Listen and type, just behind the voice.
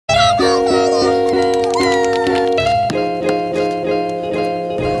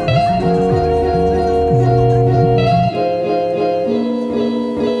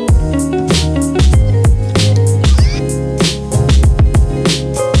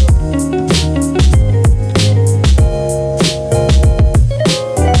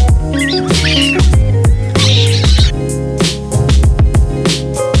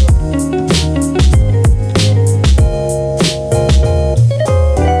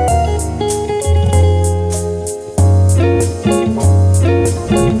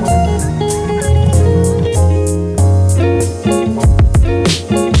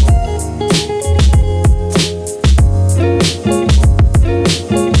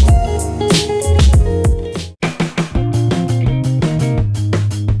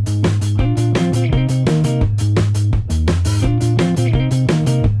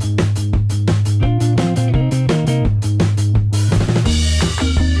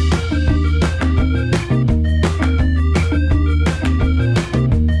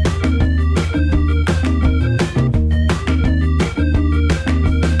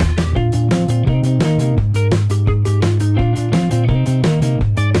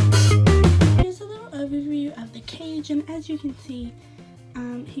can see,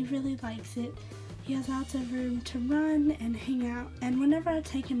 he really likes it. He has lots of room to run and hang out, and whenever I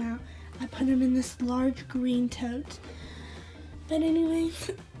take him out, I put him in this large green tote. But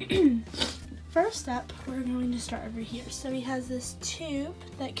anyways, first up, we're going to start over here. So he has this tube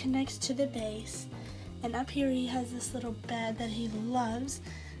that connects to the base, and up here he has this little bed that he loves.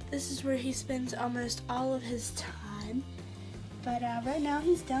 This is where he spends almost all of his time, but right now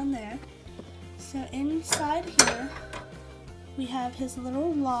he's down there. So inside here, we have his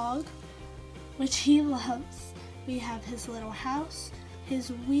little log, which he loves. We have his little house,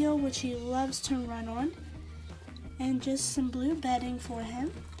 his wheel, which he loves to run on, and just some blue bedding for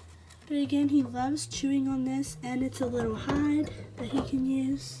him. But again, he loves chewing on this, and it's a little hide that he can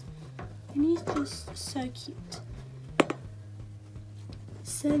use, and he's just so cute.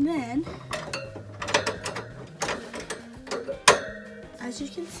 So then, as you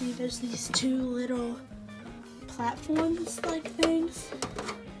can see, there's these two little platforms like things.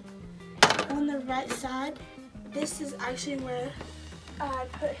 On the right side, this is actually where I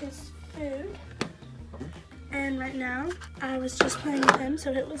put his food. And right now, I was just playing with him,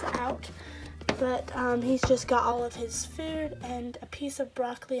 so it was out. But he's just got all of his food and a piece of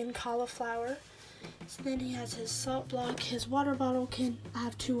broccoli and cauliflower. So then he has his salt block, his water bottle. I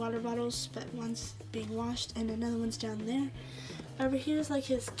have two water bottles, but one's being washed and another one's down there. Over here is like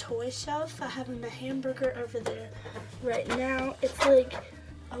his toy shelf. I have him a hamburger over there. Right now, it's like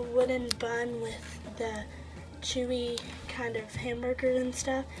a wooden bun with the chewy kind of hamburger and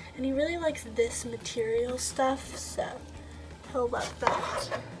stuff. And he really likes this material stuff, so he'll love that.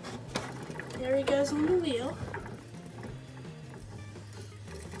 There he goes on the wheel.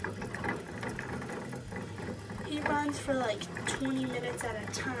 He runs for like 20 minutes at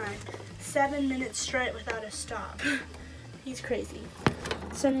a time, 7 minutes straight without a stop. He's crazy.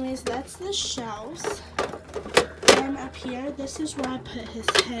 So anyways, that's the shelves. And up here, this is where I put his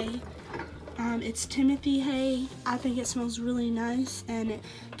hay. It's Timothy hay. I think it smells really nice, and it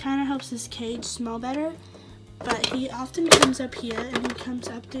kind of helps his cage smell better. But he often comes up here, and he comes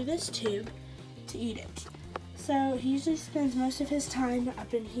up through this tube to eat it. So he usually spends most of his time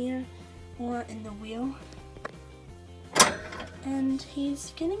up in here or in the wheel. And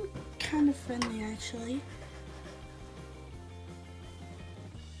he's getting kind of friendly, actually.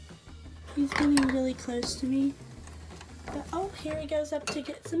 He's getting really close to me. But oh, here he goes up to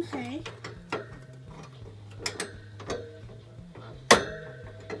get some hay.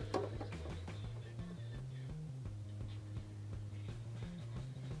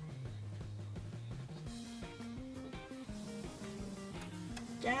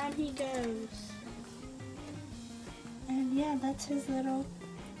 Down he goes. And yeah, that's his little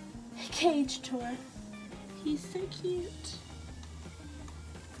cage tour. He's so cute.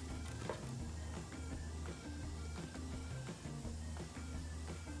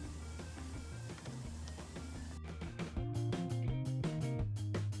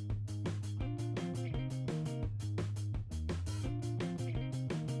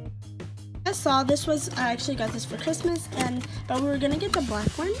 I actually got this for Christmas, but we were gonna get the black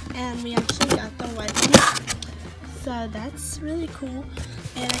one, and we actually got the white one. So that's really cool,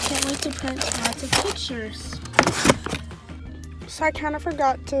 and I can't wait to print lots of pictures. So I kind of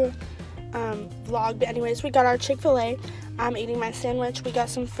forgot to vlog, but anyways, we got our Chick-fil-A. I'm eating my sandwich. We got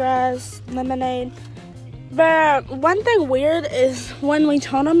some fries, lemonade. But one thing weird is when we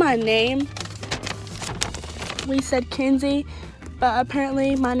told him my name, we said Kensy, but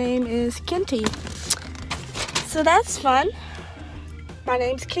apparently my name is Kensy. So that's fun. My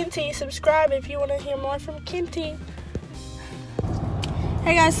name's Kensy. Subscribe if you want to hear more from Kensy.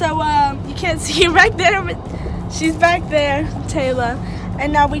 Hey guys, so you can't see her back there, but she's back there, Taylor.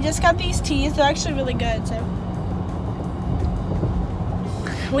 And now we just got these teas. They're actually really good. So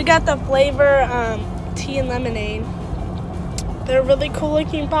we got the flavor tea and lemonade. They're really cool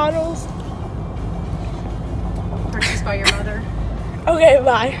looking bottles. Purchased by your mother. Okay,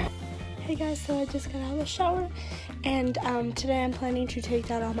 bye. Hey guys, so I just got out of the shower, and today I'm planning to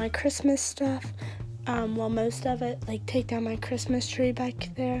take out all my Christmas stuff. Well, most of it, like take down my Christmas tree back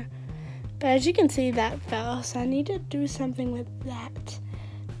there. But as you can see, that fell, so I need to do something with that.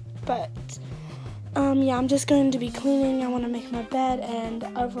 But yeah, I'm just going to be cleaning. I want to make my bed, and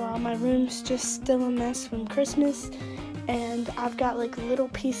overall my room's just still a mess from Christmas. And I've got like little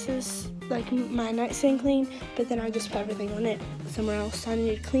pieces, like my nightstand clean, but then I just put everything on it somewhere else. So I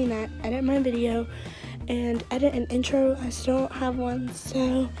need to clean that, edit my video, and edit an intro. I still don't have one,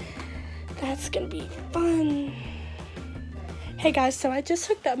 so that's gonna be fun. Hey guys, so I just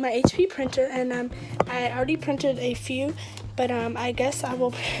hooked up my HP printer, and I already printed a few, but I guess I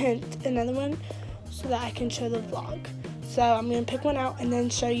will print another one so that I can show the vlog. So I'm going to pick one out and then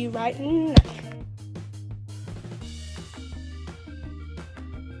show you right now.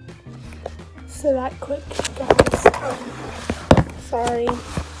 So that quick, guys. Sorry.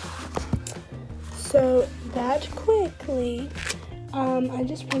 So that quickly, I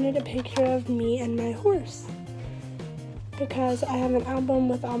just printed a picture of me and my horse because I have an album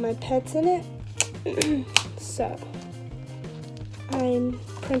with all my pets in it. So I'm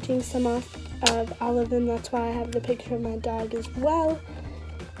printing some off of all of them. That's why I have the picture of my dog as well.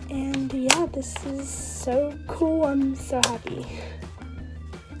 And yeah, this is so cool. I'm so happy.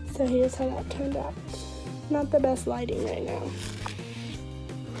 So here's how that turned out. Not the best lighting right now.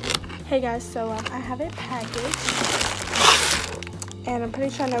 Hey guys, so I have it packaged. And I'm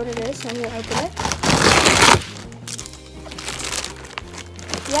pretty sure I know what it is, so I'm going to open it.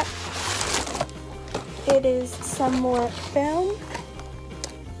 Yep. It is some more film.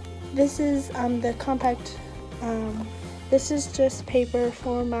 This is the compact, this is just paper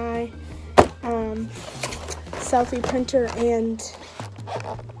for my selfie printer and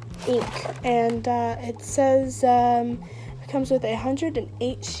ink. And it says it comes with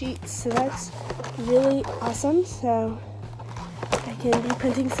 108 sheets, so that's really awesome. So I can be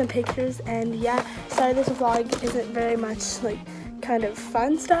printing some pictures, and yeah, sorry this vlog isn't very much like kind of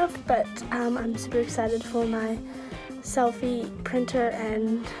fun stuff, but I'm super excited for my selfie printer,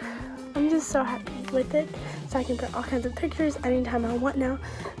 and I'm just so happy with it, so I can print all kinds of pictures anytime I want now.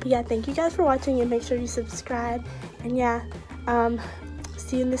 But yeah, thank you guys for watching, and make sure you subscribe, and yeah,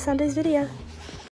 see you in this Sunday's video.